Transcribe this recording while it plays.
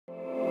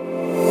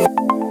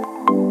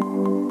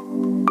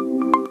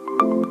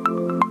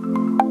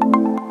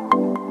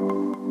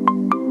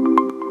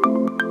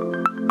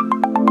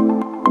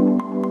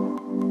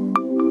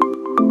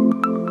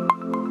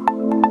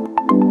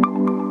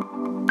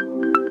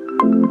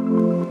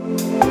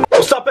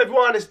Sup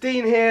everyone, it's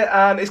Dean here,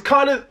 and it's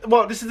kind of,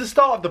 well, this is the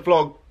start of the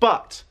vlog,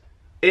 but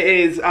it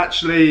is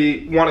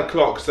actually 1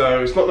 o'clock,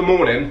 so it's not the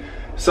morning.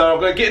 So I'm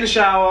gonna get in the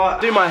shower,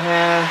 do my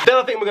hair, then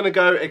I think we're gonna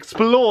go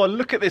explore.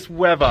 Look at this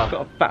weather.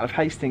 Got a Battle of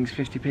Hastings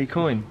 50p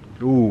coin.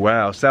 Ooh,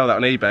 wow, sell that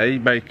on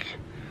eBay, make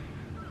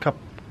a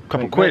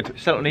couple quid.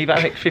 Sell it on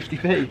eBay, make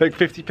 50p. Make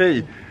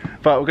 50p.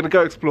 But we're gonna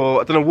go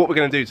explore. I don't know what we're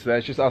gonna do today,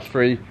 it's just us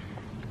three.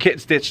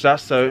 Kit's ditched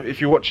us, so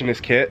if you're watching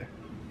this, Kit,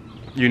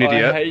 you're an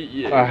idiot. I hate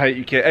you. I hate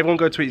you, Kit. Everyone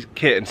go tweet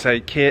Kit and say,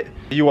 Kit,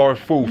 you are a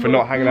fool for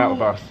not hanging out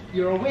with us.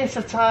 You're a waste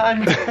of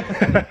time.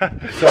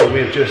 So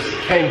we've just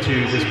came to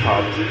this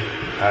pub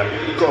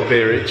and got a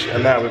beer each,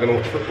 and now we're going to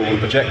watch football on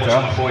projector.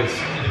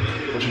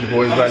 Watching the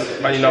boys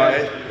Man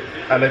United,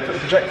 and they put the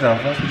projector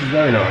up, which is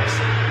very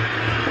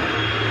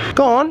nice.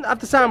 Go on,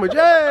 have the sandwich.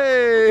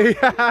 Hey!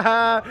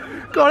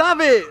 Go on, have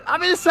it.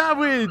 Have it a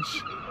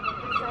sandwich.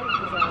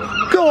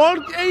 Go on,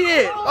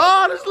 eat it.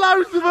 Oh, there's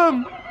loads of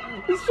them.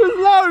 There's just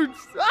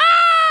loads.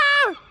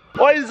 Ah!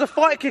 Why is a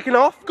fight kicking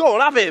off? Go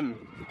on, have him.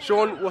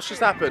 Sean, what's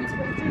just happened?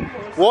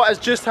 What has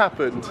just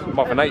happened?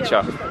 Mother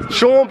Nature.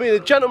 Sean, being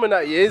the gentleman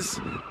that he is,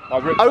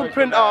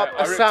 opened up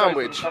a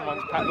sandwich.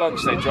 Someone's packed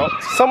lunch they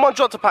dropped. Someone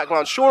dropped a packed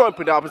lunch. Sean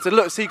opened it up and said,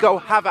 look, Seagull,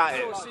 have at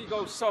it.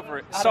 Seagull's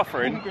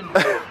suffering.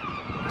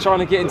 Trying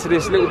to get into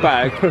this little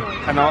bag,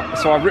 and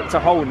so I ripped a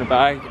hole in the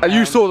bag. And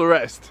you saw the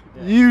rest.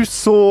 You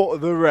saw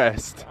the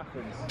rest.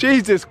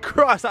 Jesus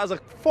Christ, that was a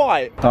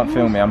fight. Don't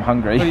film me, I'm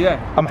hungry. Oh,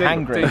 yeah. I'm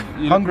hungry.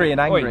 Hungry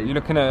and angry. Wait, you're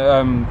looking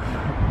at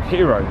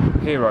Hero.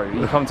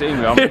 You come to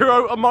England.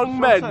 Hero among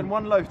men. Turn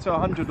 1 loaf to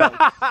 100 loaves.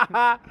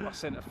 I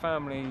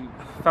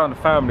found a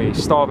family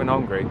starving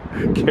hungry.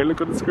 Okay,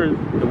 look on the screen.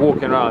 They're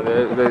walking around,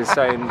 they're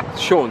saying,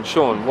 Sean,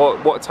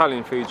 what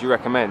Italian food do you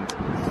recommend?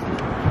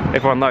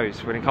 Everyone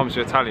knows when it comes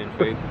to Italian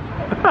food.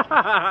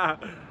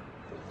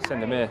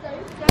 Send them here.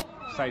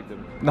 Save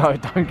them. No,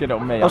 don't get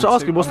on me. I was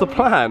asking, what's the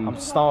plan? I'm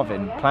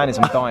starving. Plan is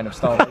I'm dying of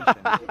starvation.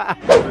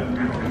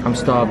 I'm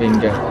starving.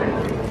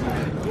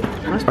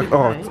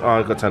 Oh,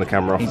 I've got to turn the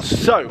camera off.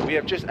 So, we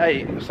have just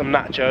ate some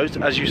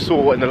nachos, as you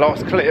saw in the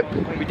last clip.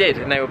 We did,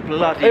 and they were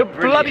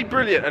bloody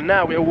brilliant. And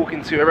now we are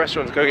walking to a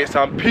restaurant to go get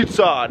some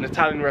pizza, an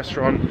Italian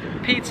restaurant.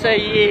 Pizza,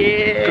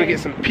 yeah! Go get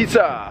some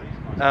pizza.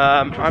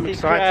 I'm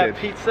excited.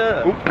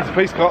 Pizza. Oh, there's a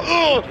police car.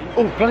 Oh,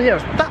 bloody hell,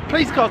 that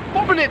police car's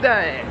bobbing it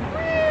there.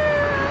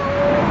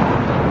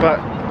 But,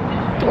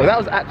 oh, that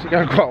was actually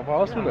going quite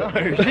fast, wasn't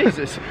it? No,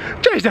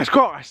 Jesus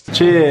Christ.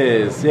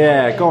 Cheers,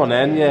 yeah, go on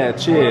then, yeah,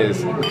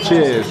 cheers.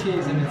 Cheers.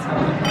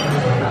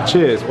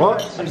 Cheers,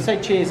 what? How do you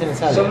say cheers in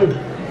Italian?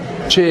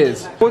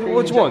 Cheers. What do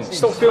you want?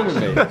 Stop filming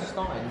me.